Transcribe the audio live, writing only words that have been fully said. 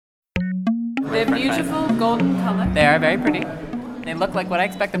They're beautiful, golden color. They are very pretty. They look like what I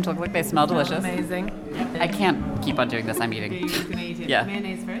expect them to look like. They smell delicious. Amazing. I can't keep on doing this. I'm eating. You're just going to eat it. Yeah.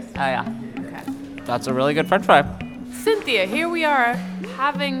 Mayonnaise first? Oh, yeah. Okay. That's a really good French fry. Cynthia, here we are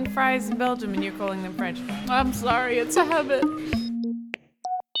having fries in Belgium and you're calling them French. I'm sorry, it's a habit.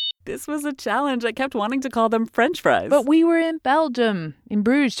 This was a challenge. I kept wanting to call them French fries. But we were in Belgium, in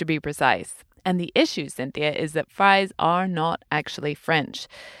Bruges to be precise. And the issue, Cynthia, is that fries are not actually French.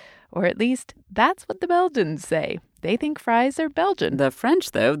 Or at least, that's what the Belgians say. They think fries are Belgian. The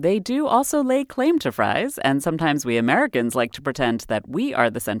French, though, they do also lay claim to fries, and sometimes we Americans like to pretend that we are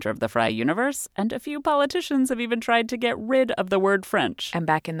the center of the fry universe, and a few politicians have even tried to get rid of the word French. And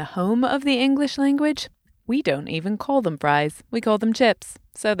back in the home of the English language, we don't even call them fries. We call them chips.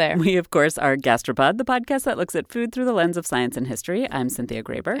 So there. We, of course, are Gastropod, the podcast that looks at food through the lens of science and history. I'm Cynthia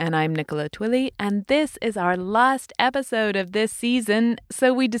Graber. And I'm Nicola Twilley. And this is our last episode of this season,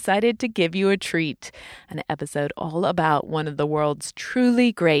 so we decided to give you a treat. An episode all about one of the world's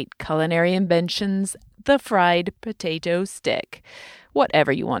truly great culinary inventions, the fried potato stick.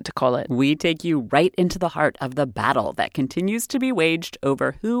 Whatever you want to call it. We take you right into the heart of the battle that continues to be waged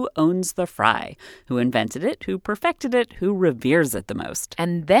over who owns the fry, who invented it, who perfected it, who reveres it the most.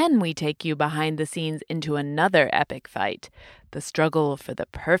 And then we take you behind the scenes into another epic fight, the struggle for the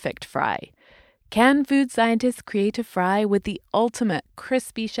perfect fry. Can food scientists create a fry with the ultimate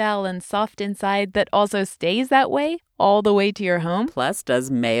crispy shell and soft inside that also stays that way all the way to your home? Plus,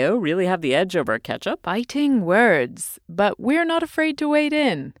 does mayo really have the edge over ketchup? Fighting words, but we're not afraid to wade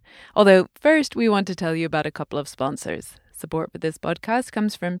in. Although, first we want to tell you about a couple of sponsors. Support for this podcast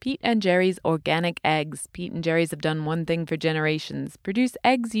comes from Pete and Jerry's Organic Eggs. Pete and Jerry's have done one thing for generations: produce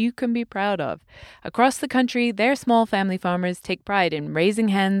eggs you can be proud of. Across the country, their small family farmers take pride in raising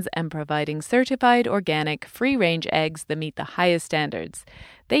hens and providing certified organic, free-range eggs that meet the highest standards.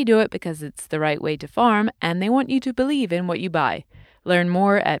 They do it because it's the right way to farm, and they want you to believe in what you buy. Learn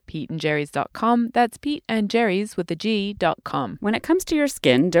more at peteandjerrys.com. That's peteandjerrys with a G.com. When it comes to your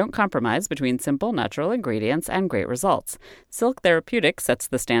skin, don't compromise between simple, natural ingredients and great results. Silk Therapeutics sets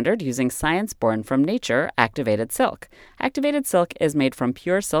the standard using science born from nature, Activated Silk. Activated Silk is made from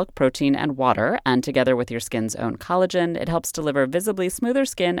pure silk protein and water, and together with your skin's own collagen, it helps deliver visibly smoother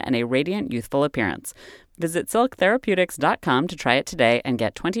skin and a radiant, youthful appearance. Visit silktherapeutics.com to try it today and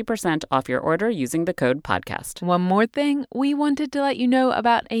get 20% off your order using the code podcast. One more thing, we wanted to let you know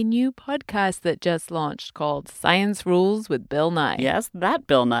about a new podcast that just launched called Science Rules with Bill Nye. Yes, that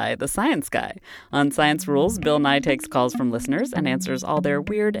Bill Nye, the science guy. On Science Rules, Bill Nye takes calls from listeners and answers all their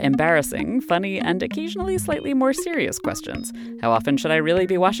weird, embarrassing, funny, and occasionally slightly more serious questions. How often should I really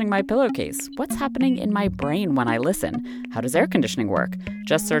be washing my pillowcase? What's happening in my brain when I listen? How does air conditioning work?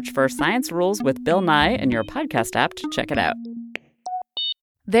 Just search for Science Rules with Bill Nye in your podcast app to check it out.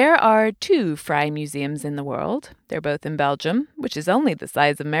 There are 2 fry museums in the world. They're both in Belgium, which is only the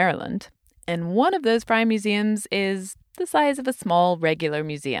size of Maryland. And one of those fry museums is the size of a small regular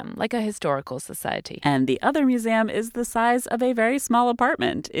museum, like a historical society. And the other museum is the size of a very small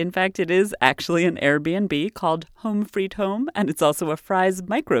apartment. In fact, it is actually an Airbnb called Home Frite Home, and it's also a Fry's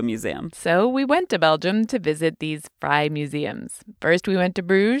micro museum. So we went to Belgium to visit these fry museums. First, we went to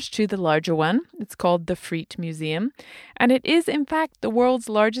Bruges to the larger one. It's called the Frite Museum. And it is, in fact, the world's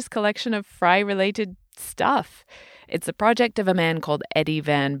largest collection of fry-related stuff. It's a project of a man called Eddie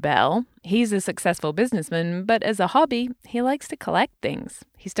Van Bell. He's a successful businessman, but as a hobby, he likes to collect things.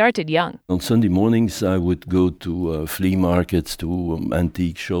 He started young. On Sunday mornings, I would go to flea markets, to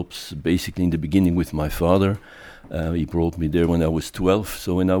antique shops, basically in the beginning with my father. He brought me there when I was 12.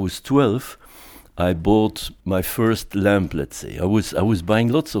 So when I was 12, I bought my first lamp, let's say. I was buying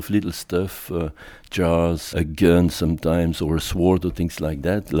lots of little stuff, jars, a gun sometimes, or a sword or things like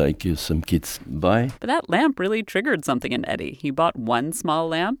that, like some kids buy. But that lamp really triggered something in Eddie. He bought one small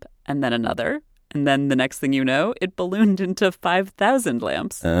lamp, and then another. And then the next thing you know, it ballooned into 5,000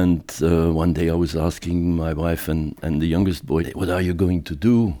 lamps. And one day I was asking my wife and the youngest boy, what are you going to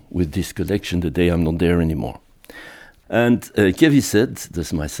do with this collection the day I'm not there anymore? And Kevin said,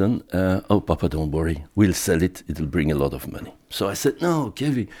 that's my son, oh, Papa, don't worry. We'll sell it. It'll bring a lot of money. So I said, no,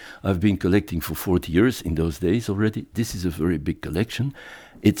 Kevin, I've been collecting for 40 years in those days already. This is a very big collection.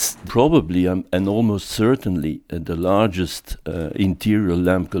 It's probably and almost certainly the largest interior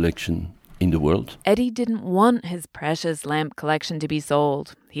lamp collection in the world. Eddie didn't want his precious lamp collection to be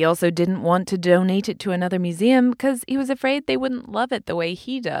sold. He also didn't want to donate it to another museum because he was afraid they wouldn't love it the way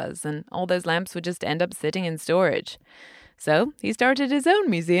he does, and all those lamps would just end up sitting in storage. So he started his own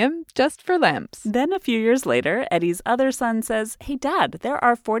museum just for lamps. Then a few years later, Eddie's other son says, "Hey, Dad, there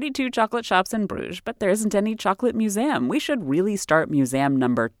are 42 chocolate shops in Bruges, but there isn't any chocolate museum. We should really start museum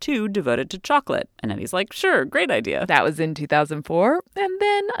number 2 devoted to chocolate." And Eddie's like, "Sure, great idea." That was in 2004. And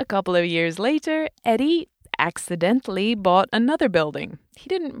then a couple of years later, Eddie accidentally bought another building. He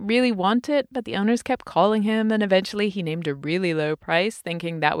didn't really want it, but the owners kept calling him, and eventually he named a really low price,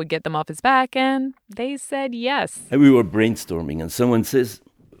 thinking that would get them off his back, and they said yes. And we were brainstorming, and someone says,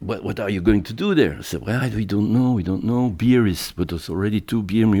 what are you going to do there? I said, well, we don't know. Beer is, but there's already 2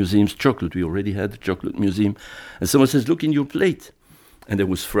 beer museums. Chocolate, we already had a chocolate museum. And someone says, look in your plate. And there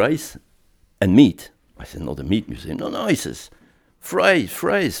was fries and meat. I said, not a meat museum. No, he says,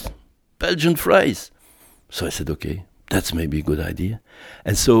 fries, Belgian fries. So I said, okay, that's maybe a good idea.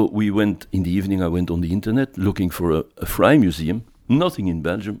 And so we went, in the evening, I went on the internet looking for a fry museum. Nothing in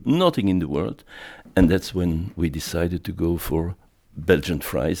Belgium, nothing in the world. And that's when we decided to go for Belgian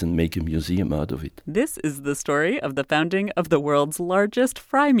fries and make a museum out of it. This is the story of the founding of the world's largest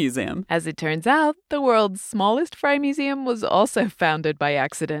fry museum. As it turns out, the world's smallest fry museum was also founded by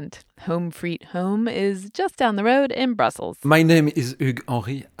accident. Home Frite Home is just down the road in Brussels. My name is Hugues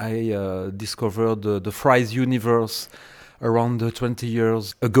Henry. I discovered the fries universe around 20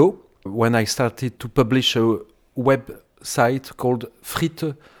 years ago when I started to publish a website called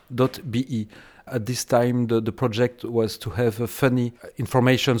frite.be. At this time, the project was to have funny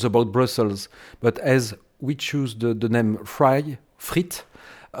information about Brussels. But as we choose the name Frite,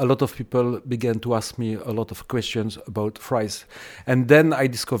 a lot of people began to ask me a lot of questions about fries. And then I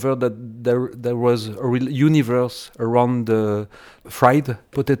discovered that there was a real universe around the fried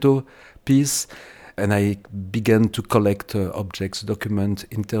potato piece. And I began to collect objects, document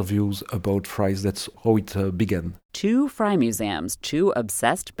interviews about fries. That's how it began. 2 fry museums, 2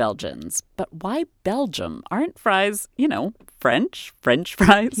 obsessed Belgians. But why Belgium? Aren't fries, French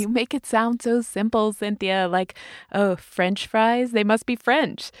fries? You make it sound so simple, Cynthia, like, oh, French fries, they must be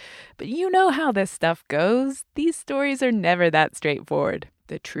French. But you know how this stuff goes. These stories are never that straightforward.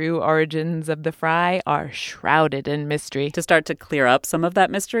 The true origins of the fry are shrouded in mystery. To start to clear up some of that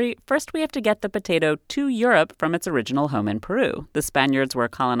mystery, first we have to get the potato to Europe from its original home in Peru. The Spaniards were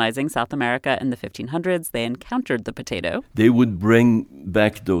colonizing South America in the 1500s. They encountered the potato. They would bring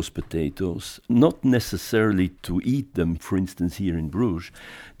back those potatoes, not necessarily to eat them. For instance, here in Bruges,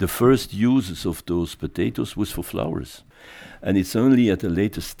 the first uses of those potatoes was for flowers. And it's only at a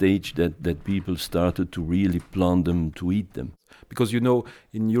later stage that people started to really plant them to eat them. Because,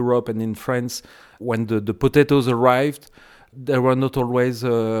 in Europe and in France, when the potatoes arrived, they were not always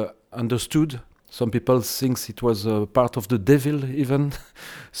understood. Some people think it was part of the devil even.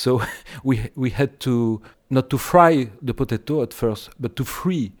 So we had to, not to fry the potato at first, but to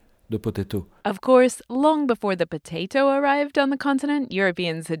free the potato. Of course, long before the potato arrived on the continent,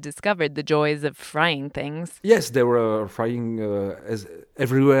 Europeans had discovered the joys of frying things. Yes, they were frying as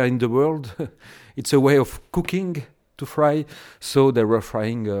everywhere in the world. It's a way of cooking to fry. So they were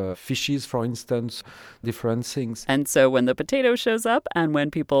frying fishes, for instance, different things. And so when the potato shows up and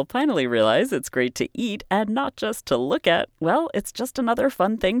when people finally realize it's great to eat and not just to look at, well, it's just another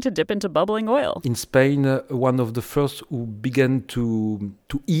fun thing to dip into bubbling oil. In Spain, one of the first who began to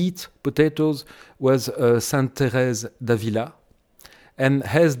eat potatoes was Saint Therese d'Avila. And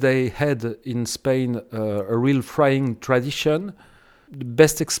as they had in Spain a real frying tradition, the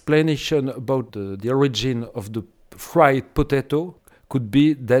best explanation about the origin of the fried potato could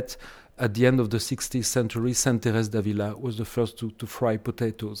be that at the end of the 16th century, Saint Therese d'Avila was the first to fry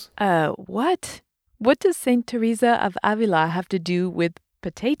potatoes. What? What does Saint Teresa of Avila have to do with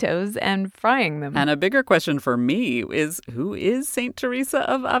potatoes and frying them? And a bigger question for me is, who is Saint Teresa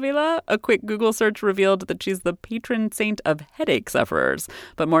of Avila? A quick Google search revealed that she's the patron saint of headache sufferers.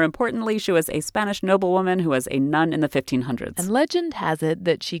 But more importantly, she was a Spanish noblewoman who was a nun in the 1500s. And legend has it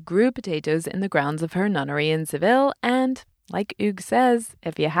that she grew potatoes in the grounds of her nunnery in Seville, and like Hugues says,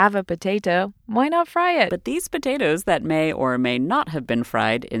 if you have a potato, why not fry it? But these potatoes that may or may not have been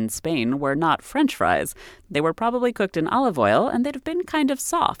fried in Spain were not French fries. They were probably cooked in olive oil, and they'd have been kind of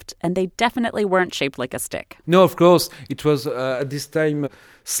soft, and they definitely weren't shaped like a stick. No, of course. It was, at this time,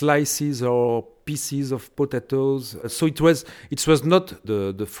 slices or pieces of potatoes. So it was not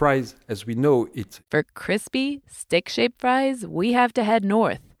the fries as we know it. For crispy, stick-shaped fries, we have to head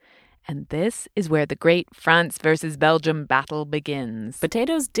north. And this is where the great France versus Belgium battle begins.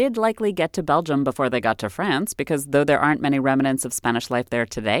 Potatoes did likely get to Belgium before they got to France, because though there aren't many remnants of Spanish life there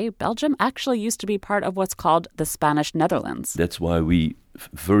today, Belgium actually used to be part of what's called the Spanish Netherlands. That's why we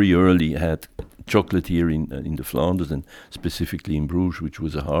very early had chocolate here in the Flanders and specifically in Bruges, which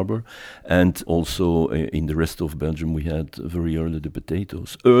was a harbor. And also in the rest of Belgium, we had very early the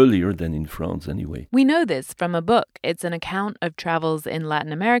potatoes, earlier than in France anyway. We know this from a book. It's an account of travels in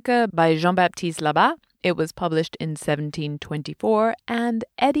Latin America by Jean-Baptiste Labat. It was published in 1724, and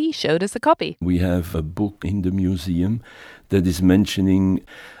Eddie showed us a copy. We have a book in the museum that is mentioning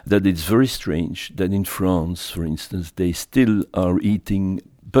that it's very strange that in France, for instance, they still are eating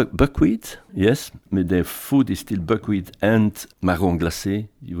buckwheat, yes, but their food is still buckwheat and marron glacé.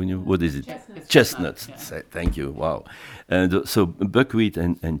 What is it? Chestnuts. Thank you. Wow. And so buckwheat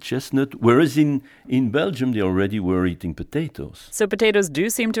and chestnut, whereas in Belgium they already were eating potatoes. So potatoes do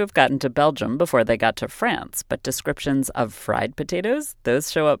seem to have gotten to Belgium before they got to France, but descriptions of fried potatoes, those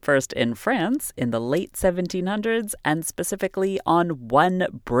show up first in France in the late 1700s and specifically on one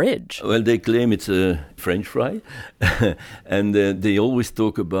bridge. Well, they claim it's a French fry, and they always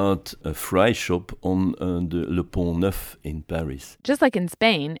talk about a fry shop on the Le Pont Neuf in Paris. Just like in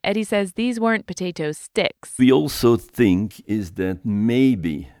Spain, Eddie says these weren't potato sticks. We also think is that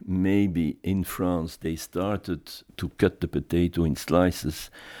maybe in France they started to cut the potato in slices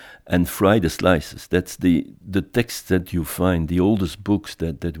and fry the slices. That's the text that you find, the oldest books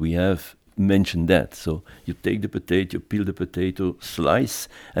that we have mention that. So you take the potato, peel the potato, slice,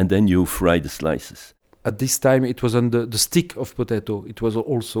 and then you fry the slices. At this time, it was on the stick of potato. It was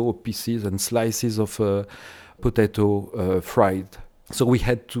also pieces and slices of potato fried. So we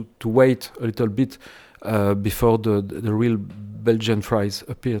had to wait a little bit before the real Belgian fries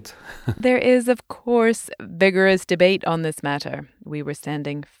appeared. There is, of course, vigorous debate on this matter. We were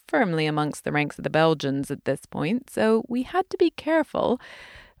standing firmly amongst the ranks of the Belgians at this point, so we had to be careful.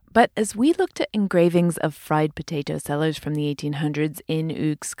 But as we looked at engravings of fried potato sellers from the 1800s in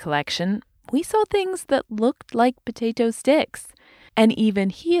Hugues' collection, we saw things that looked like potato sticks. And even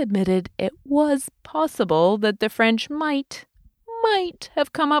he admitted it was possible that the French might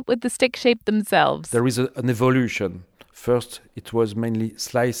have come up with the stick shape themselves. There is an evolution. First, it was mainly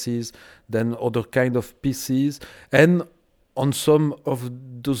slices, then other kind of pieces. And on some of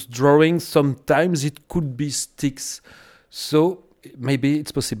those drawings, sometimes it could be sticks. So maybe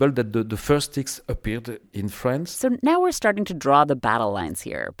it's possible that the first sticks appeared in France. So now we're starting to draw the battle lines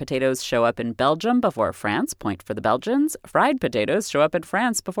here. Potatoes show up in Belgium before France, point for the Belgians. Fried potatoes show up in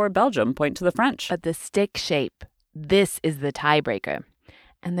France before Belgium, point to the French. But the stick shape, this is the tiebreaker.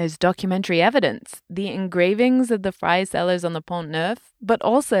 And there's documentary evidence. The engravings of the fry sellers on the Pont Neuf, but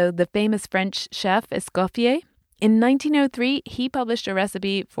also the famous French chef Escoffier. In 1903, he published a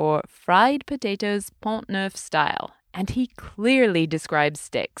recipe for fried potatoes Pont Neuf style. And he clearly describes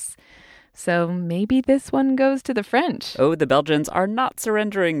sticks. So maybe this one goes to the French. Oh, the Belgians are not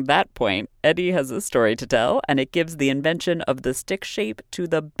surrendering that point. Eddie has a story to tell, and it gives the invention of the stick shape to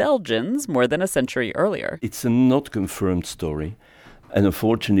the Belgians more than a century earlier. It's a not confirmed story. And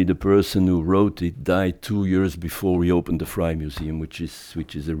unfortunately, the person who wrote it died 2 years before we opened the Fry Museum, which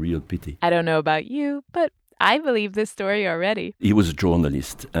is a real pity. I don't know about you, but I believe this story already. He was a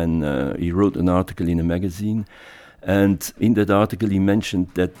journalist, and he wrote an article in a magazine. And in that article, he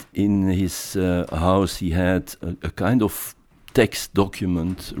mentioned that in his house, he had a kind of text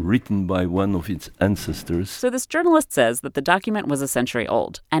document written by one of its ancestors. So this journalist says that the document was a century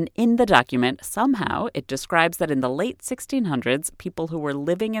old. And in the document, somehow, it describes that in the late 1600s, people who were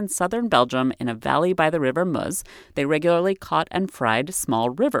living in southern Belgium in a valley by the river Meuse, they regularly caught and fried small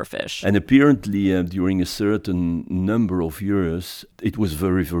river fish. And apparently, during a certain number of years, it was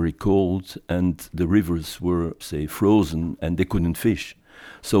very, very cold, and the rivers were, say, frozen, and they couldn't fish.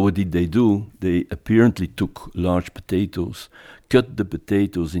 So what did they do? They apparently took large potatoes, cut the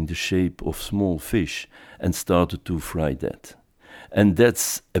potatoes in the shape of small fish, and started to fry that. And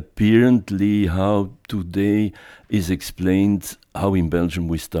that's apparently how today is explained how in Belgium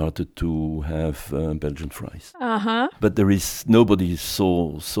we started to have Belgian fries. Uh-huh. But nobody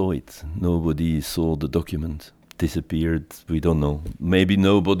saw it. Nobody saw the document. Disappeared, we don't know. Maybe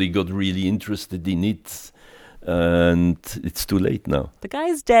nobody got really interested in it. And it's too late now. The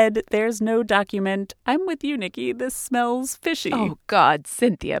guy's dead. There's no document. I'm with you, Nikki. This smells fishy. Oh, God,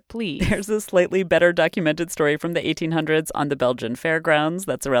 Cynthia, please. There's a slightly better documented story from the 1800s on the Belgian fairgrounds.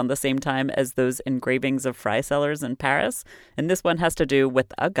 That's around the same time as those engravings of fry sellers in Paris. And this one has to do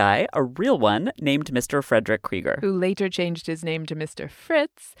with a guy, a real one, named Mr. Frederick Krieger. Who later changed his name to Mr.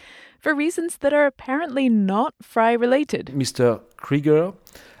 Fritz for reasons that are apparently not fry-related. Mr. Krieger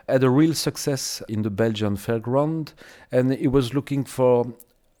had a real success in the Belgian fairground, and he was looking for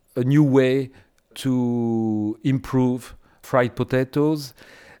a new way to improve fried potatoes.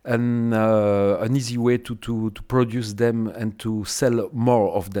 and an easy way to produce them and to sell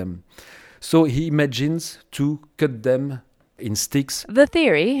more of them. So he imagines to cut them in sticks. The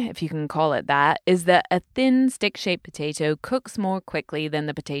theory, if you can call it that, is that a thin stick-shaped potato cooks more quickly than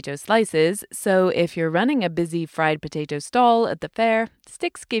the potato slices, so if you're running a busy fried potato stall at the fair,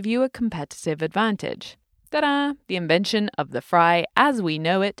 sticks give you a competitive advantage. Ta-da! The invention of the fry as we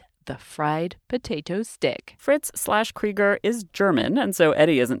know it, the fried potato stick. Fritz/Krieger is German, and so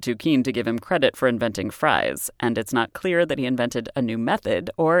Eddie isn't too keen to give him credit for inventing fries. And it's not clear that he invented a new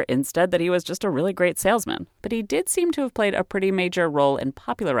method, or instead that he was just a really great salesman. But he did seem to have played a pretty major role in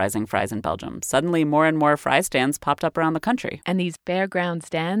popularizing fries in Belgium. Suddenly, more and more fry stands popped up around the country. And these fairground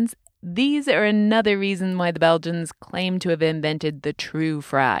stands, these are another reason why the Belgians claim to have invented the true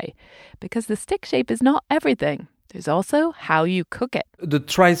fry. Because the stick shape is not everything. There's also how you cook it. The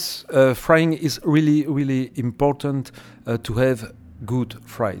thrice frying is really, really important to have good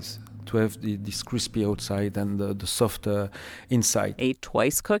fries, to have this crispy outside and the soft inside. A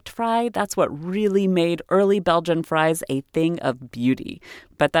twice-cooked fry, that's what really made early Belgian fries a thing of beauty.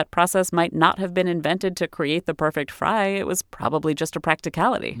 But that process might not have been invented to create the perfect fry. It was probably just a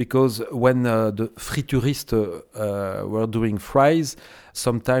practicality. Because when the frituristes were doing fries,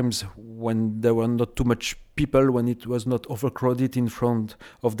 sometimes when there were not too much people, when it was not overcrowded in front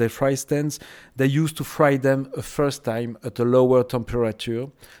of their fry stands, they used to fry them a first time at a lower temperature.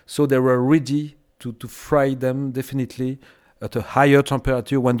 So they were ready to fry them definitely at a higher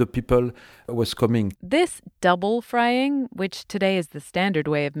temperature when the people was coming. This double frying, which today is the standard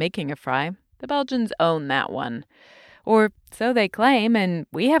way of making a fry, the Belgians own that one. Or so they claim, and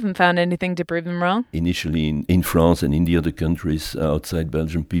we haven't found anything to prove them wrong. Initially in France and in the other countries outside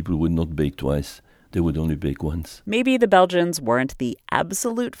Belgium, people would not bake twice. They would only bake once. Maybe the Belgians weren't the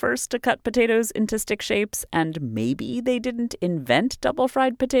absolute first to cut potatoes into stick shapes, and maybe they didn't invent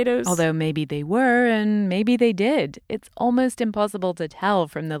double-fried potatoes. Although maybe they were, and maybe they did. It's almost impossible to tell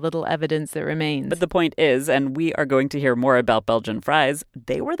from the little evidence that remains. But the point is, and we are going to hear more about Belgian fries,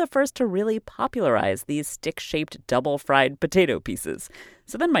 they were the first to really popularize these stick-shaped double-fried potato pieces.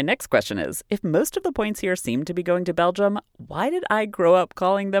 So then my next question is, if most of the points here seem to be going to Belgium, why did I grow up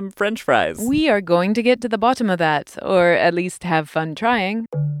calling them French fries? We are going to get to the bottom of that, or at least have fun trying.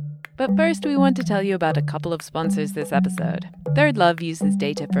 But first, we want to tell you about a couple of sponsors this episode. Third Love uses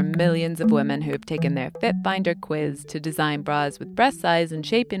data from millions of women who have taken their Fit Finder quiz to design bras with breast size and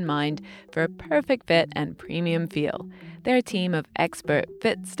shape in mind for a perfect fit and premium feel. Their team of expert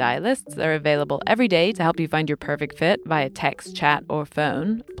fit stylists are available every day to help you find your perfect fit via text, chat, or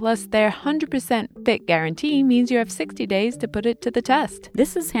phone. Plus, their 100% fit guarantee means you have 60 days to put it to the test.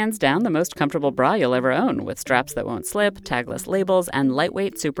 This is hands down the most comfortable bra you'll ever own, with straps that won't slip, tagless labels, and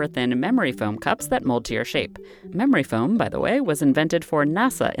lightweight, super thin memory foam cups that mold to your shape. Memory foam, by the way, was invented for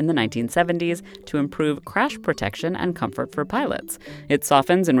NASA in the 1970s to improve crash protection and comfort for pilots. It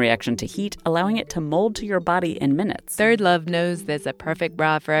softens in reaction to heat, allowing it to mold to your body in minutes. Third Love knows there's a perfect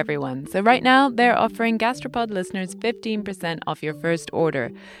bra for everyone. So right now, they're offering Gastropod listeners 15% off your first order.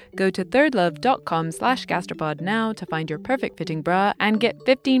 Go to thirdlove.com/gastropod now to find your perfect fitting bra and get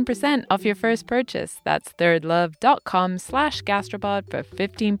 15% off your first purchase. That's thirdlove.com/gastropod for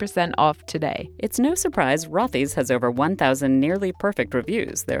 15% off today. It's no surprise Rothy's has over 1,000 nearly perfect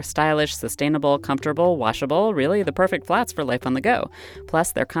reviews. They're stylish, sustainable, comfortable, washable, really the perfect flats for life on the go.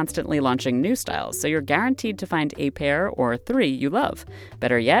 Plus, they're constantly launching new styles, so you're guaranteed to find a pair or 3 you love.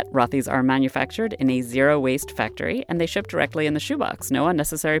 Better yet, Rothy's are manufactured in a zero-waste factory, and they ship directly in the shoebox, no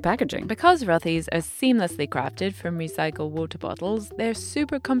unnecessary packaging. Because Rothy's are seamlessly crafted from recycled water bottles, they're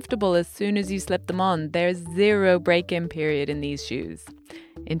super comfortable as soon as you slip them on. There's zero break-in period in these shoes.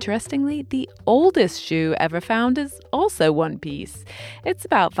 Interestingly, the oldest shoe ever found is also one piece. It's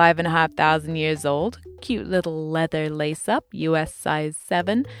about 5,500 years old. Cute little leather lace-up, US size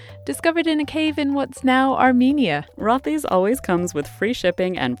 7, discovered in a cave in what's now Armenia. Rothy's always comes with free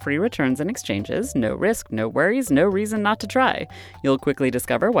shipping and free returns and exchanges. No risk, no worries, no reason not to try. You'll quickly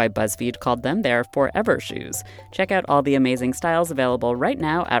discover why BuzzFeed called them their forever shoes. Check out all the amazing styles available right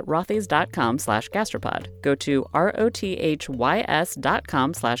now at rothys.com/gastropod. Go to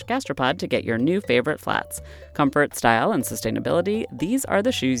rothys.com/gastropod to get your new favorite flats. Comfort, style, and sustainability, these are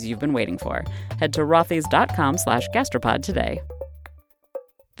the shoes you've been waiting for. Head to rothys.com/gastropod today.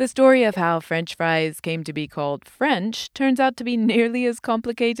 The story of how French fries came to be called French turns out to be nearly as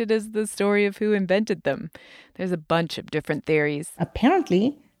complicated as the story of who invented them. There's a bunch of different theories.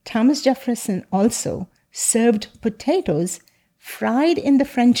 Apparently, Thomas Jefferson also served potatoes fried in the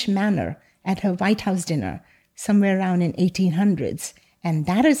French manner at her White House dinner somewhere around in 1800s. And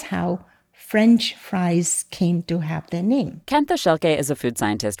that is how French fries came to have their name. Kentha Schelke is a food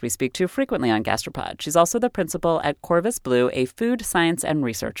scientist we speak to frequently on Gastropod. She's also the principal at Corvus Blue, a food science and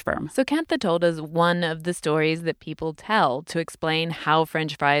research firm. So Kentha told us one of the stories that people tell to explain how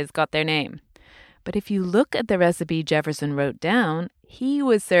French fries got their name. But if you look at the recipe Jefferson wrote down, he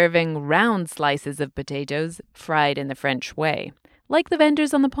was serving round slices of potatoes fried in the French way, like the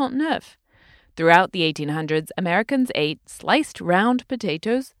vendors on the Pont Neuf. Throughout the 1800s, Americans ate sliced round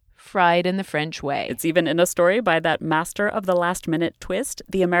potatoes fried in the French way. It's even in a story by that master of the last-minute twist,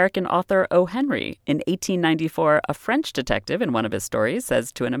 the American author O. Henry. In 1894, a French detective in one of his stories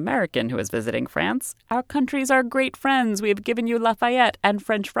says to an American who is visiting France, "Our countries are great friends. We have given you Lafayette and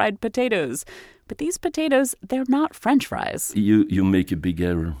French fried potatoes." But these potatoes, they're not French fries. You make a big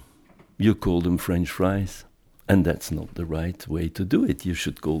error. You call them French fries. And that's not the right way to do it. You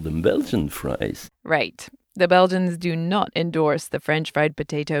should call them Belgian fries. Right. The Belgians do not endorse the French fried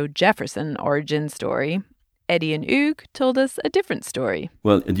potato Jefferson origin story. Eddie and Hugues told us a different story.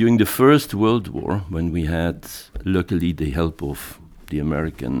 Well, during the First World War, when we had, luckily, the help of the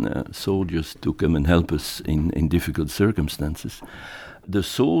American soldiers to come and help us in difficult circumstances, the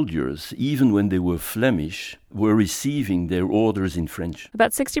soldiers, even when they were Flemish, were receiving their orders in French.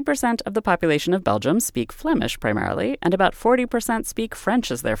 About 60% of the population of Belgium speak Flemish primarily, and about 40% speak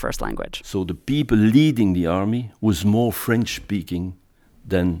French as their first language. So the people leading the army was more French-speaking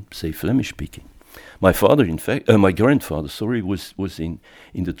than, say, Flemish-speaking. My father, in fact, my grandfather, was in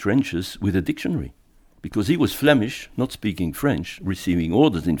the trenches with a dictionary, because he was Flemish, not speaking French, receiving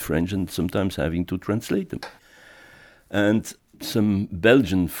orders in French and sometimes having to translate them. And some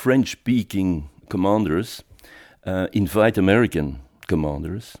Belgian French-speaking commanders invite American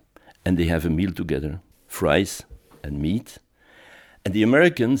commanders, and they have a meal together, fries and meat. And the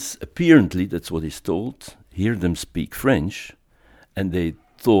Americans, apparently, that's what is told, hear them speak French, and they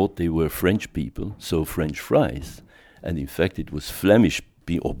thought they were French people, so French fries. And in fact, it was Flemish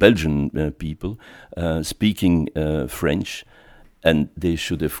or Belgian people speaking French, and they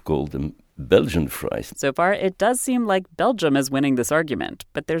should have called them Belgian fries. So far, it does seem like Belgium is winning this argument.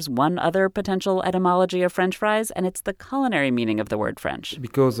 But there's one other potential etymology of French fries, and it's the culinary meaning of the word French.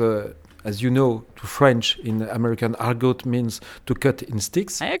 Because, as you know, to French in American argot means to cut in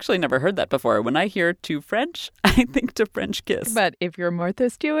sticks. I actually never heard that before. When I hear to French, I think to French kiss. But if you're Martha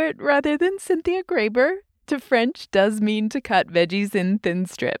Stewart rather than Cynthia Graber, to French does mean to cut veggies in thin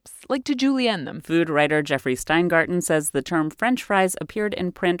strips, like to julienne them. Food writer Jeffrey Steingarten says the term French fries appeared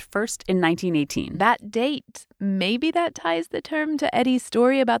in print first in 1918. That date, maybe that ties the term to Eddie's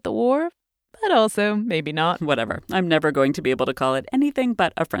story about the war, but also maybe not. Whatever. I'm never going to be able to call it anything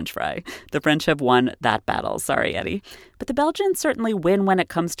but a French fry. The French have won that battle. Sorry, Eddie. But the Belgians certainly win when it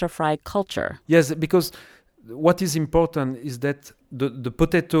comes to fry culture. Yes, because what is important is that the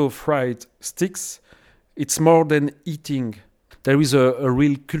potato fried sticks, it's more than eating. There is a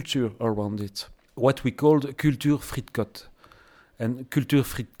real culture around it, what we called culture frite. And culture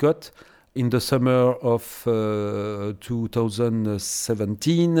frite, in the summer of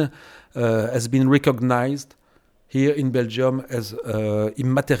 2017, has been recognized here in Belgium as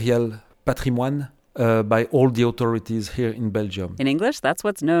immaterial patrimoine by all the authorities here in Belgium. In English, that's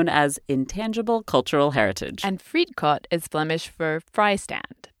what's known as intangible cultural heritage. And Frite is Flemish for fry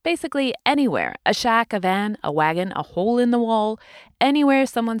stand. Basically anywhere, a shack, a van, a wagon, a hole in the wall, anywhere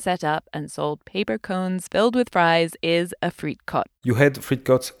someone set up and sold paper cones filled with fries is a frite. You had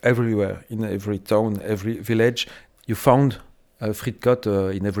frite everywhere, in every town, every village. You found a frite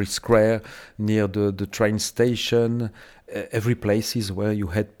in every square, near the train station, every places where you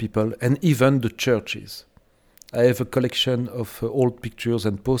had people, and even the churches. I have a collection of old pictures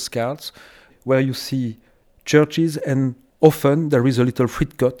and postcards where you see churches, and often there is a little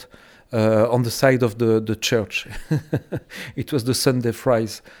frite on the side of the church. It was the Sunday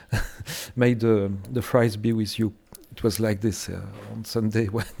fries. May the fries be with you. It was like this on Sunday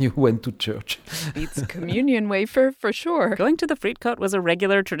when you went to church. Beats communion wafer for sure. Going to the frite was a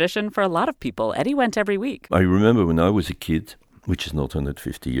regular tradition for a lot of people. Eddie went every week. I remember when I was a kid, which is not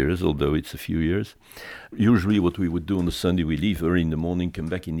 150 years, although it's a few years. Usually what we would do on a Sunday, we leave early in the morning, come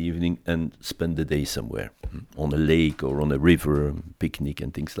back in the evening and spend the day somewhere, on a lake or on a river, picnic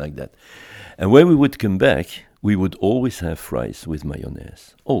and things like that. And when we would come back, we would always have fries with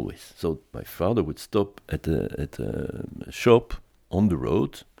mayonnaise, always. So my father would stop at a shop on the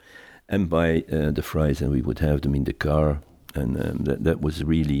road and buy the fries, and we would have them in the car, and that was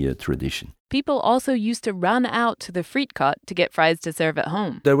really a tradition. People also used to run out to the frite to get fries to serve at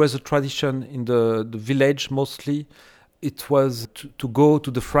home. There was a tradition in the village mostly. It was to go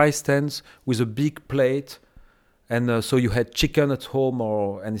to the fry stands with a big plate And so you had chicken at home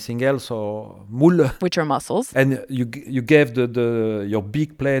or anything else, or moule. Which are mussels. And you gave your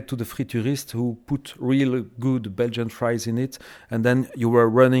big plate to the friturist who put real good Belgian fries in it. And then you were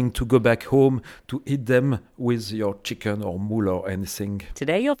running to go back home to eat them with your chicken or moule or anything.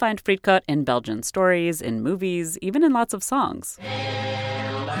 Today you'll find Frite in Belgian stories, in movies, even in lots of songs.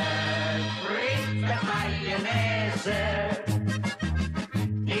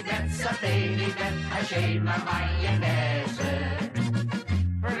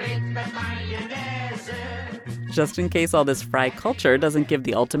 Just in case all this fry culture doesn't give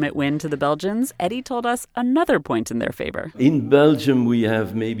the ultimate win to the Belgians, Eddie told us another point in their favor. In Belgium, we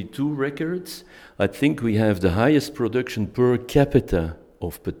have maybe 2 records. I think we have the highest production per capita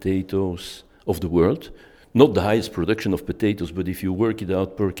of potatoes of the world. Not the highest production of potatoes, but if you work it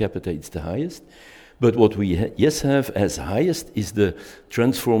out per capita, it's the highest. But what we have as highest is the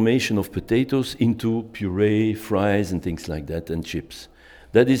transformation of potatoes into puree, fries, and things like that, and chips.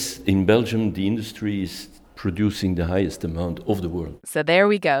 That is, in Belgium, the industry is producing the highest amount of the world. So there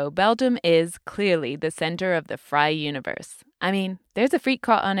we go. Belgium is clearly the center of the fry universe. I mean, there's a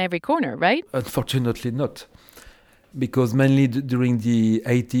Frite on every corner, right? Unfortunately not. Because mainly during the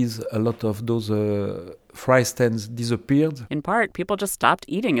 80s, a lot of those fry stands disappeared. In part, people just stopped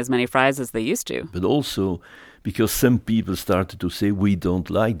eating as many fries as they used to. But also because some people started to say, we don't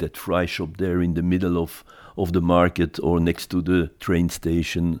like that fry shop there in the middle of the market or next to the train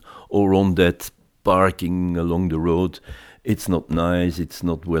station or on that parking along the road. It's not nice, it's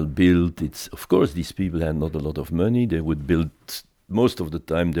not well built. Of course, these people had not a lot of money. They would build most of the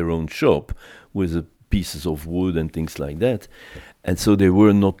time their own shop with pieces of wood and things like that. And so they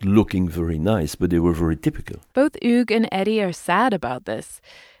were not looking very nice, but they were very typical. Both Hugues and Eddie are sad about this.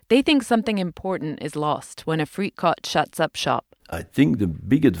 They think something important is lost when a Frite shuts up shop. I think the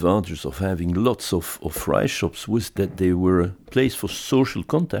big advantage of having lots of fry shops was that they were a place for social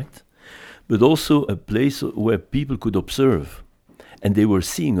contact, but also a place where people could observe. And they were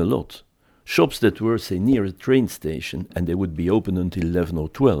seeing a lot. Shops that were, say, near a train station, and they would be open until 11 or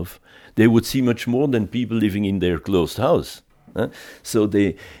 12, they would see much more than people living in their closed house. So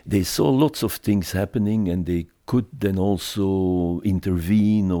they saw lots of things happening, and they could then also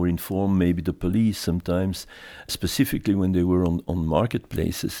intervene or inform maybe the police sometimes, specifically when they were on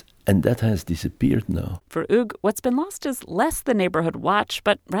marketplaces. And that has disappeared now. For Hugues, what's been lost is less the neighborhood watch,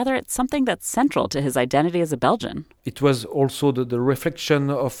 but rather it's something that's central to his identity as a Belgian. It was also the reflection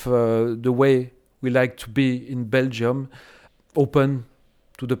of the way we like to be in Belgium, open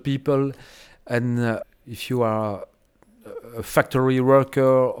to the people. And if you are a factory worker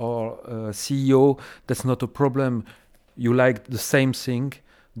or a CEO, that's not a problem. You like the same thing,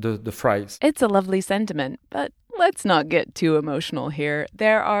 the fries. It's a lovely sentiment, but let's not get too emotional here.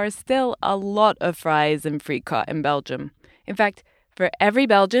 There are still a lot of fries and Frite in Belgium. In fact, for every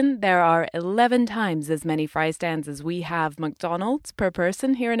Belgian, there are 11 times as many fry stands as we have McDonald's per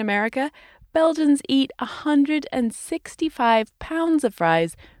person here in America. Belgians eat 165 pounds of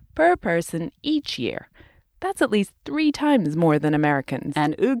fries per person each year. That's at least 3 times more than Americans.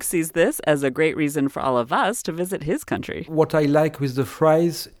 And Hugues sees this as a great reason for all of us to visit his country. What I like with the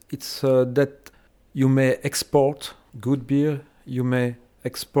fries, it's that you may export good beer, you may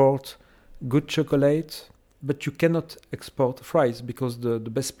export good chocolate, but you cannot export fries because the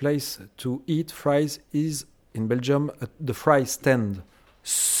best place to eat fries is in Belgium at the fry stand.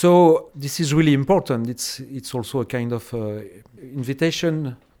 So this is really important. It's also a kind of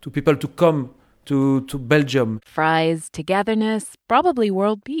invitation to people to come to Belgium. Fries, togetherness, probably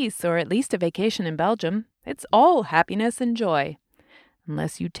world peace, or at least a vacation in Belgium. It's all happiness and joy.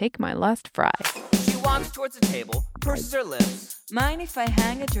 Unless you take my last fry. She walks towards the table, purses her lips. Mind if I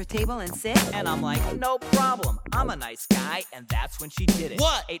hang at your table and sit? And I'm like, no problem. I'm a nice guy, and that's when she did it.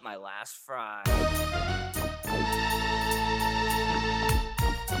 What? Ate my last fry.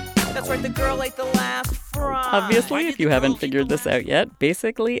 That's right, the girl ate the last fry. Obviously, if you haven't figured this out yet,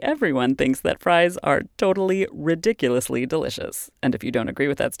 basically everyone thinks that fries are totally ridiculously delicious. And if you don't agree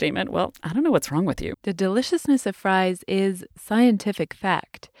with that statement, well, I don't know what's wrong with you. The deliciousness of fries is scientific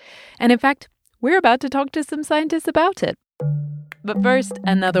fact. And in fact, we're about to talk to some scientists about it. But first,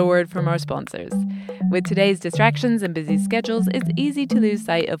 another word from our sponsors. With today's distractions and busy schedules, it's easy to lose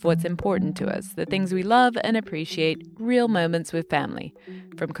sight of what's important to us, the things we love and appreciate, real moments with family.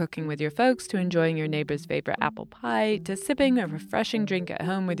 From cooking with your folks to enjoying your neighbor's favorite apple pie to sipping a refreshing drink at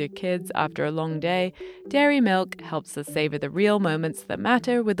home with your kids after a long day, dairy milk helps us savor the real moments that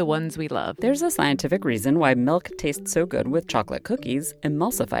matter with the ones we love. There's a scientific reason why milk tastes so good with chocolate cookies: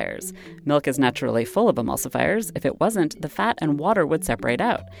 emulsifiers. Milk is naturally full of emulsifiers. If it wasn't, the fat and water water would separate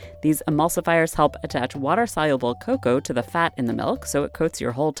out. These emulsifiers help attach water-soluble cocoa to the fat in the milk so it coats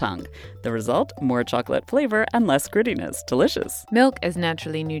your whole tongue. The result? More chocolate flavor and less grittiness. Delicious. Milk is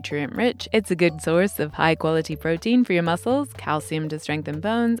naturally nutrient-rich. It's a good source of high-quality protein for your muscles, calcium to strengthen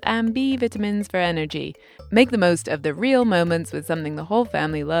bones, and B vitamins for energy. Make the most of the real moments with something the whole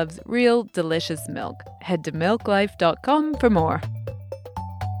family loves, real, delicious milk. Head to milklife.com for more.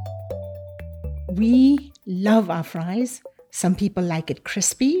 We love our fries. Some people like it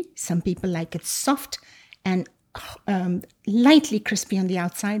crispy. Some people like it soft and lightly crispy on the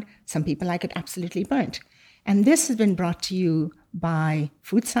outside. Some people like it absolutely burnt. And this has been brought to you by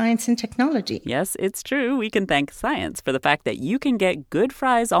Food Science and Technology. Yes, it's true. We can thank science for the fact that you can get good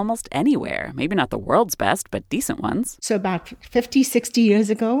fries almost anywhere. Maybe not the world's best, but decent ones. So about 50, 60 years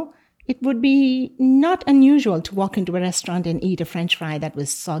ago, it would be not unusual to walk into a restaurant and eat a French fry that was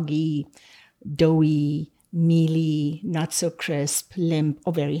soggy, doughy, mealy, not so crisp, limp,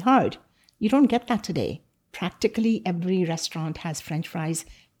 or very hard. You don't get that today. Practically every restaurant has French fries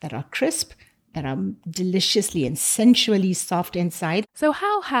that are crisp, that are deliciously and sensually soft inside. So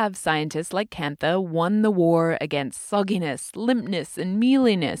how have scientists like Kantha won the war against sogginess, limpness, and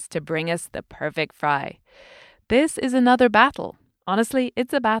mealiness to bring us the perfect fry? This is another battle. Honestly,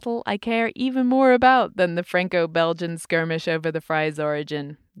 it's a battle I care even more about than the Franco-Belgian skirmish over the fry's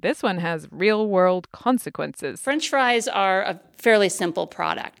origin. This one has real-world consequences. French fries are a fairly simple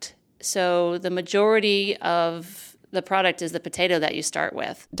product. So the majority of the product is the potato that you start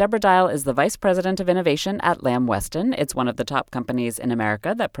with. Deborah Dial is the Vice President of Innovation at Lamb Weston. It's one of the top companies in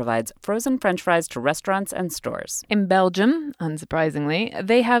America that provides frozen French fries to restaurants and stores. In Belgium, unsurprisingly,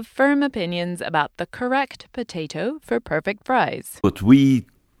 they have firm opinions about the correct potato for perfect fries. What we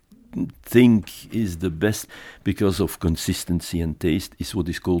think is the best because of consistency and taste is what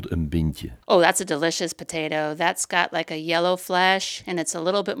is called een bintje. Oh, that's a delicious potato. That's got like a yellow flesh, and it's a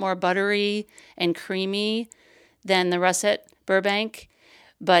little bit more buttery and creamy than the russet Burbank,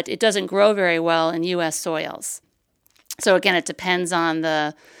 but it doesn't grow very well in U.S. soils. So again, it depends on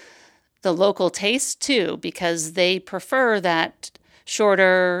the local taste too, because they prefer that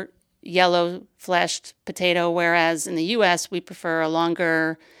shorter, yellow-fleshed potato, whereas in the U.S. we prefer a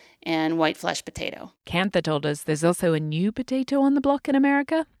longer and white-fleshed potato. Kantha told us there's also a new potato on the block in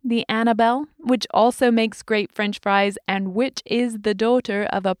America, the Annabelle, which also makes great French fries and which is the daughter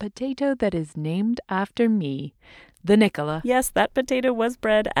of a potato that is named after me, the Nicola. Yes, that potato was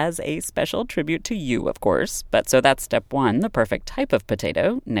bred as a special tribute to you, of course. But so that's step one, the perfect type of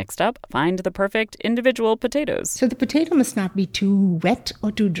potato. Next up, find the perfect individual potatoes. So the potato must not be too wet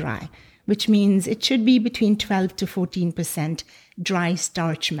or too dry, which means it should be between 12 to 14% dry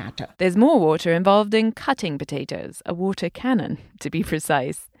starch matter. There's more water involved in cutting potatoes, a water cannon, to be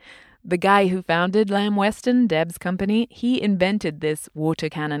precise. The guy who founded Lamb Weston, Deb's company, he invented this water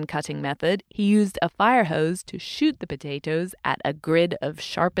cannon cutting method. He used a fire hose to shoot the potatoes at a grid of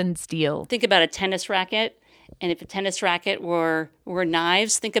sharpened steel. Think about a tennis racket. And if a tennis racket were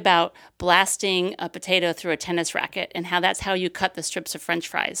knives, think about blasting a potato through a tennis racket and that's how you cut the strips of French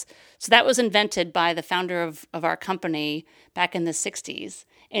fries. So that was invented by the founder of our company back in the 60s.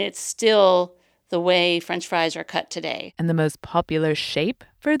 And it's still the way French fries are cut today. And the most popular shape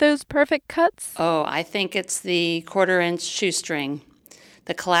for those perfect cuts? Oh, I think it's the 1/4-inch shoestring,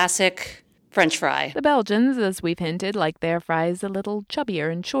 the classic French fry. The Belgians, as we've hinted, like their fries a little chubbier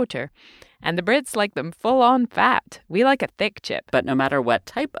and shorter. And the Brits like them full-on fat. We like a thick chip. But no matter what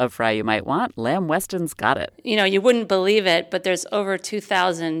type of fry you might want, Lamb Weston's got it. You know, you wouldn't believe it, but there's over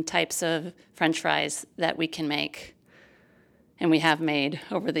 2,000 types of French fries that we can make. And we have made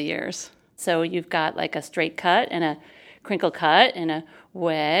over the years. So you've got like a straight cut and a crinkle cut and a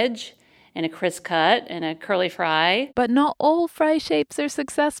wedge and a crisp cut and a curly fry. But not all fry shapes are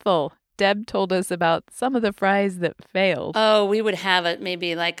successful. Deb told us about some of the fries that failed. Oh, we would have it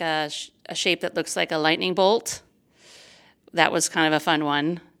maybe like a shape that looks like a lightning bolt. That was kind of a fun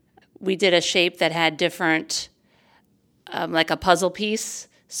one. We did a shape that had different, like a puzzle piece.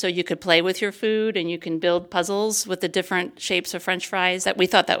 So you could play with your food and you can build puzzles with the different shapes of French fries. We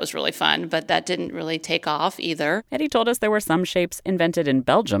thought that was really fun, but that didn't really take off either. Eddie told us there were some shapes invented in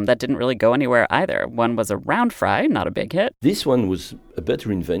Belgium that didn't really go anywhere either. One was a round fry, not a big hit. This one was a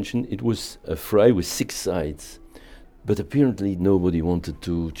better invention. It was a fry with 6 sides. But apparently nobody wanted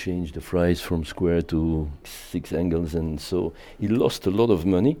to change the fries from square to 6 angles, and so he lost a lot of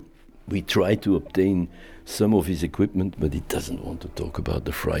money. We tried to obtain some of his equipment, but he doesn't want to talk about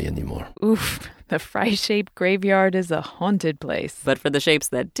the fry anymore. Oof, the fry-shaped graveyard is a haunted place. But for the shapes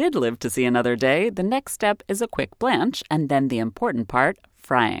that did live to see another day, the next step is a quick blanch, and then the important part,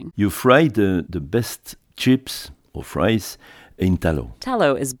 frying. You fry the best chips or fries in tallow.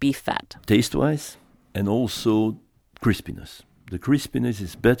 Tallow is beef fat. Taste-wise, and also crispiness. The crispiness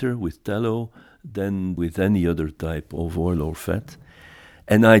is better with tallow than with any other type of oil or fat.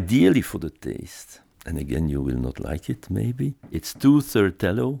 And ideally for the taste, and again you will not like it maybe, it's 2/3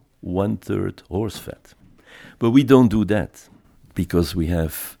 tallow, 1/3 horse fat. But we don't do that because we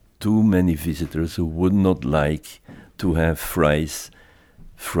have too many visitors who would not like to have fries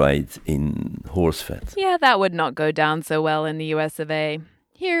fried in horse fat. Yeah, that would not go down so well in the US of A.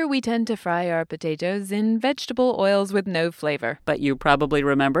 Here we tend to fry our potatoes in vegetable oils with no flavor. But you probably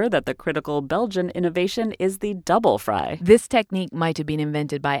remember that the critical Belgian innovation is the double fry. This technique might have been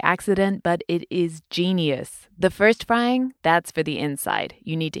invented by accident, but it is genius. The first frying, that's for the inside.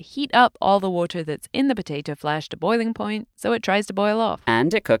 You need to heat up all the water that's in the potato flesh to boiling point so it tries to boil off.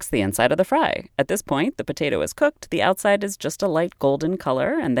 And it cooks the inside of the fry. At this point, the potato is cooked, the outside is just a light golden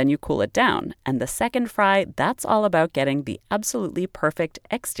color, and then you cool it down. And the second fry, that's all about getting the absolutely perfect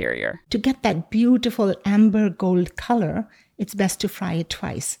exterior. To get that beautiful amber gold color, it's best to fry it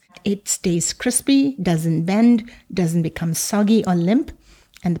twice. It stays crispy, doesn't bend, doesn't become soggy or limp,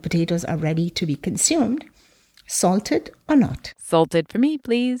 and the potatoes are ready to be consumed, salted or not. Salted for me,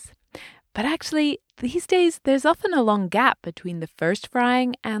 please. But actually, these days, there's often a long gap between the first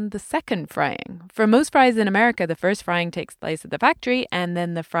frying and the second frying. For most fries in America, the first frying takes place at the factory, and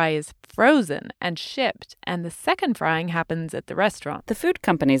then the fry is frozen and shipped, and the second frying happens at the restaurant. The food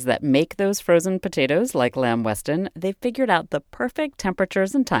companies that make those frozen potatoes, like Lamb Weston, they've figured out the perfect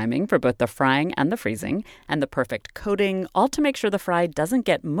temperatures and timing for both the frying and the freezing, and the perfect coating, all to make sure the fry doesn't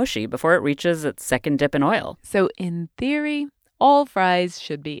get mushy before it reaches its second dip in oil. So in theory, all fries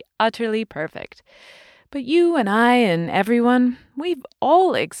should be utterly perfect. But you and I and everyone, we've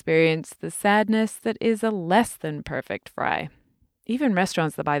all experienced the sadness that is a less than perfect fry. Even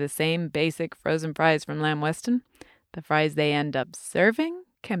restaurants that buy the same basic frozen fries from Lamb Weston, the fries they end up serving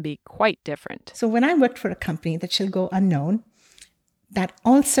can be quite different. So when I worked for a company that shall go unknown, that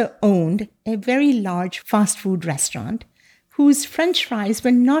also owned a very large fast food restaurant whose French fries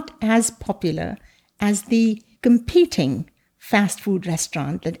were not as popular as the competing fast food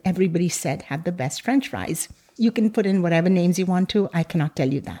restaurant that everybody said had the best French fries. You can put in whatever names you want to. I cannot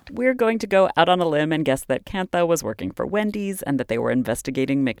tell you that. We're going to go out on a limb and guess that Kantha was working for Wendy's and that they were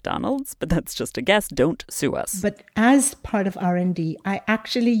investigating McDonald's, but that's just a guess. Don't sue us. But as part of R&D, I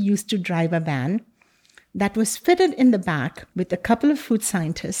actually used to drive a van that was fitted in the back with a couple of food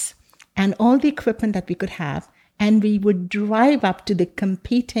scientists and all the equipment that we could have, and we would drive up to the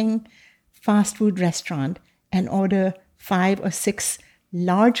competing fast food restaurant and order 5 or 6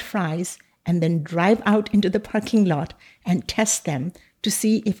 large fries and then drive out into the parking lot and test them to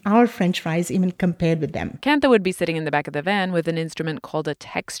see if our French fries even compared with them. Kantha would be sitting in the back of the van with an instrument called a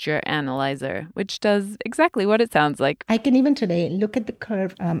texture analyzer, which does exactly what it sounds like. I can even today look at the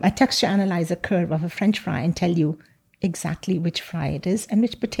curve, a texture analyzer curve of a French fry and tell you exactly which fry it is and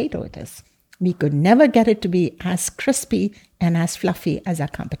which potato it is. We could never get it to be as crispy and as fluffy as our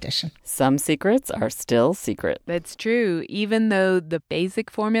competition. Some secrets are still secret. That's true. Even though the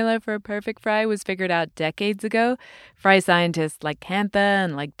basic formula for a perfect fry was figured out decades ago, fry scientists like Kantha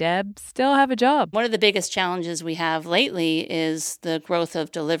and like Deb still have a job. One of the biggest challenges we have lately is the growth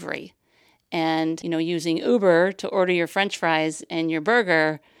of delivery. And, using Uber to order your French fries and your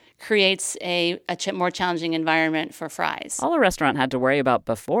burger creates a more challenging environment for fries. All a restaurant had to worry about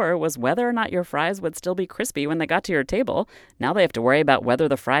before was whether or not your fries would still be crispy when they got to your table. Now they have to worry about whether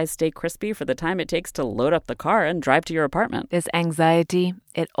the fries stay crispy for the time it takes to load up the car and drive to your apartment. This anxiety,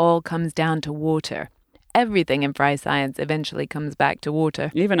 it all comes down to water. Everything in fry science eventually comes back to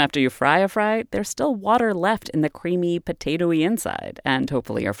water. Even after you fry a fry, there's still water left in the creamy, potatoey inside. And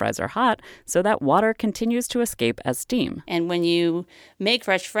hopefully your fries are hot, so that water continues to escape as steam. And when you make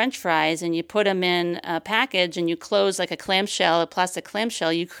fresh French fries and you put them in a package and you close like a plastic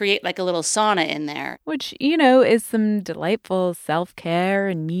clamshell, you create like a little sauna in there. Which, is some delightful self-care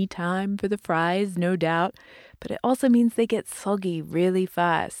and me time for the fries, no doubt. But it also means they get soggy really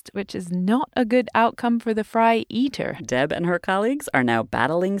fast, which is not a good outcome for the fry eater. Deb and her colleagues are now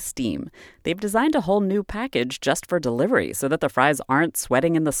battling steam. They've designed a whole new package just for delivery so that the fries aren't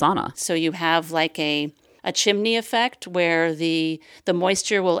sweating in the sauna. So you have like a chimney effect where the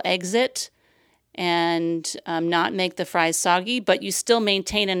moisture will exit and not make the fries soggy, but you still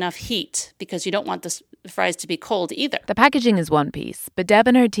maintain enough heat because you don't want the fries to be cold either. The packaging is one piece, but Deb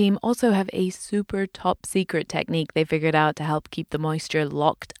and her team also have a super top secret technique they figured out to help keep the moisture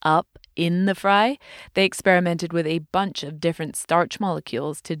locked up in the fry. They experimented with a bunch of different starch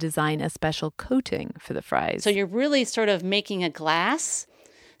molecules to design a special coating for the fries. So you're really sort of making a glass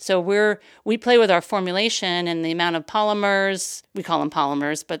So we play with our formulation and the amount of polymers. We call them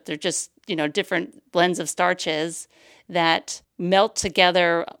polymers, but they're just, different blends of starches that melt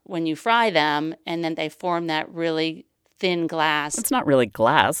together when you fry them, and then they form that really thin glass. It's not really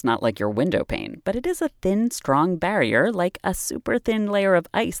glass, not like your window pane, but it is a thin, strong barrier, like a super thin layer of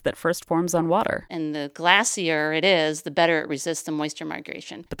ice that first forms on water. And the glassier it is, the better it resists the moisture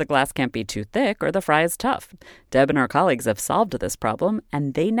migration. But the glass can't be too thick or the fry is tough. Deb and her colleagues have solved this problem,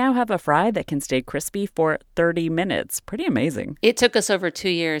 and they now have a fry that can stay crispy for 30 minutes. Pretty amazing. It took us over 2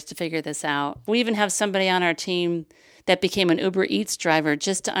 years to figure this out. We even have somebody on our team that became an Uber Eats driver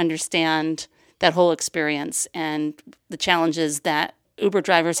just to understand that whole experience and the challenges that Uber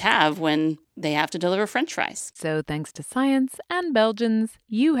drivers have when they have to deliver French fries. So thanks to science and Belgians,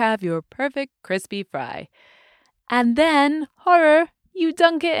 you have your perfect crispy fry. And then, horror, you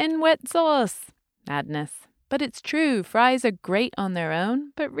dunk it in wet sauce. Madness. But it's true, fries are great on their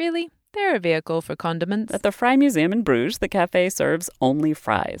own, but really, they're a vehicle for condiments. At the Fry Museum in Bruges, the cafe serves only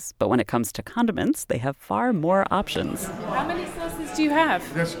fries. But when it comes to condiments, they have far more options. How many sauces do you have?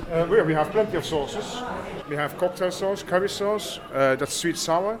 Yes, we have plenty of sauces. We have cocktail sauce, curry sauce, that's sweet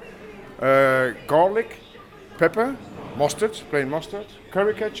sour, garlic, pepper, mustard, plain mustard,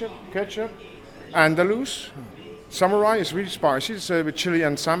 curry ketchup, andalous. Samurai is really spicy, it's with chili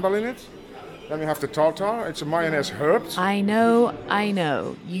and sambal in it. Then we have the tartar, it's a mayonnaise herbed. I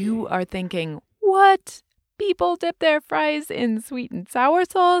know. You are thinking, what? People dip their fries in sweet and sour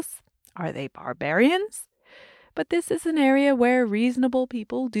sauce? Are they barbarians? But this is an area where reasonable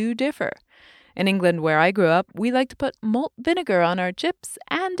people do differ. In England, where I grew up, we like to put malt vinegar on our chips,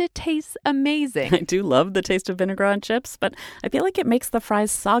 and it tastes amazing. I do love the taste of vinegar on chips, but I feel like it makes the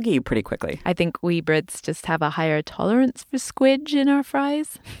fries soggy pretty quickly. I think we Brits just have a higher tolerance for squidge in our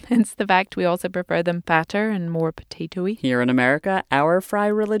fries, hence the fact we also prefer them fatter and more potatoey. Here in America, our fry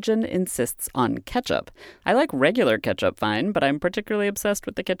religion insists on ketchup. I like regular ketchup fine, but I'm particularly obsessed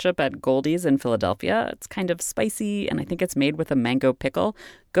with the ketchup at Goldie's in Philadelphia. It's kind of spicy, and I think it's made with a mango pickle.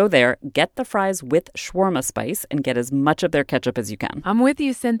 Go there, get the fries with shawarma spice, and get as much of their ketchup as you can. I'm with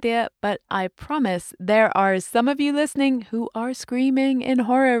you, Cynthia, but I promise there are some of you listening who are screaming in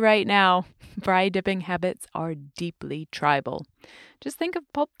horror right now. Fry dipping habits are deeply tribal. Just think of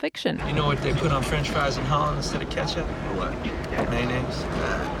Pulp Fiction. You know what they put on French fries in Holland instead of ketchup? Or what? Mayonnaise?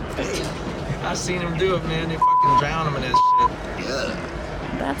 Hey, I seen them do it, man. They fucking drown them in that shit. Yeah.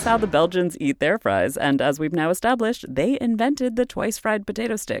 That's how the Belgians eat their fries, and as we've now established, they invented the twice-fried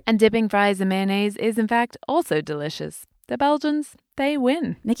potato stick. And dipping fries in mayonnaise is, in fact, also delicious. The Belgians, they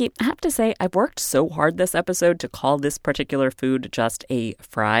win. Nikki, I have to say, I've worked so hard this episode to call this particular food just a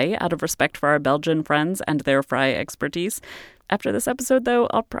fry, out of respect for our Belgian friends and their fry expertise. After this episode, though,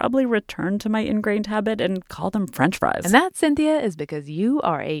 I'll probably return to my ingrained habit and call them French fries. And that, Cynthia, is because you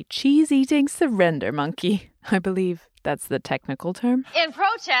are a cheese-eating surrender monkey, I believe. That's the technical term. In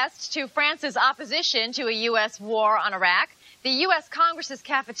protest to France's opposition to a U.S. war on Iraq, the U.S. Congress's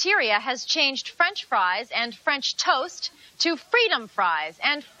cafeteria has changed French fries and French toast to freedom fries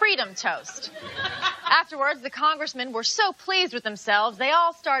and freedom toast. Afterwards, the congressmen were so pleased with themselves, they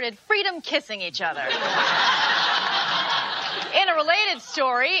all started freedom kissing each other. In a related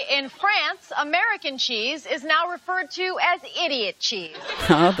story, in France, American cheese is now referred to as idiot cheese.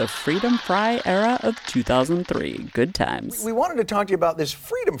 The freedom fry era of 2003. Good times. We wanted to talk to you about this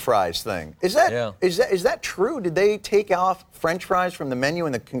freedom fries thing. Is that true? Did they take off French fries from the menu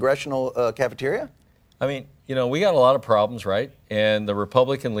in the congressional cafeteria? I mean, we got a lot of problems, right? And the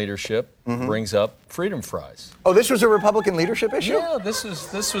Republican leadership brings up freedom fries. Oh, this was a Republican leadership issue? Yeah, this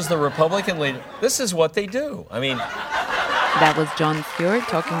was the Republican leader. This is what they do. I mean... That was Jon Stewart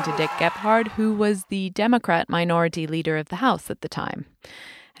talking to Dick Gephardt, who was the Democrat minority leader of the House at the time.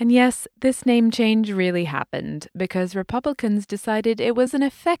 And yes, this name change really happened because Republicans decided it was an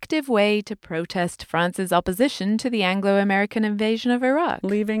effective way to protest France's opposition to the Anglo-American invasion of Iraq.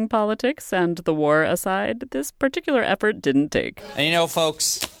 Leaving politics and the war aside, this particular effort didn't take. And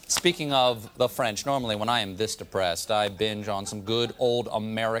folks, speaking of the French, normally when I am this depressed, I binge on some good old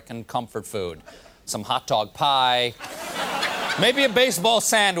American comfort food. Some hot dog pie, maybe a baseball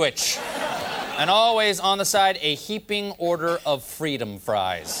sandwich, and always on the side a heaping order of freedom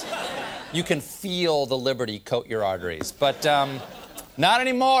fries. You can feel the liberty coat your arteries, but not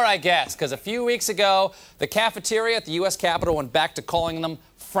anymore, I guess, because a few weeks ago, the cafeteria at the U.S. Capitol went back to calling them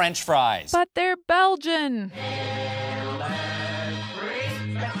French fries. But they're Belgian.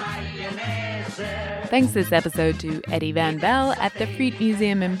 Thanks this episode to Eddie Van Bell at the Frite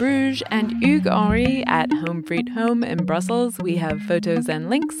Museum in Bruges and Hugues Henry at Home Frite Home in Brussels. We have photos and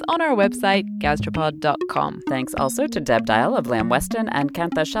links on our website, gastropod.com. Thanks also to Deb Dial of Lamb Weston and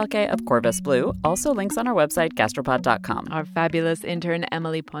Kantha Schalke of Corvus Blue. Also links on our website, gastropod.com. Our fabulous intern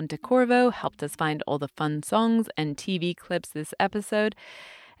Emily Pontecorvo helped us find all the fun songs and TV clips this episode.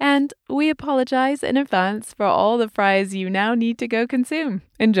 And we apologize in advance for all the fries you now need to go consume.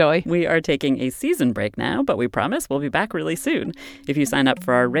 Enjoy. We are taking a season break now, but we promise we'll be back really soon. If you sign up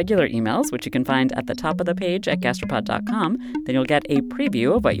for our regular emails, which you can find at the top of the page at gastropod.com, then you'll get a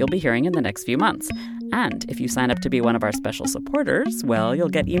preview of what you'll be hearing in the next few months. And if you sign up to be one of our special supporters, well, you'll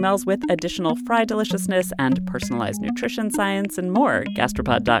get emails with additional fry deliciousness and personalized nutrition science and more.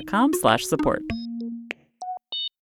 Gastropod.com/support.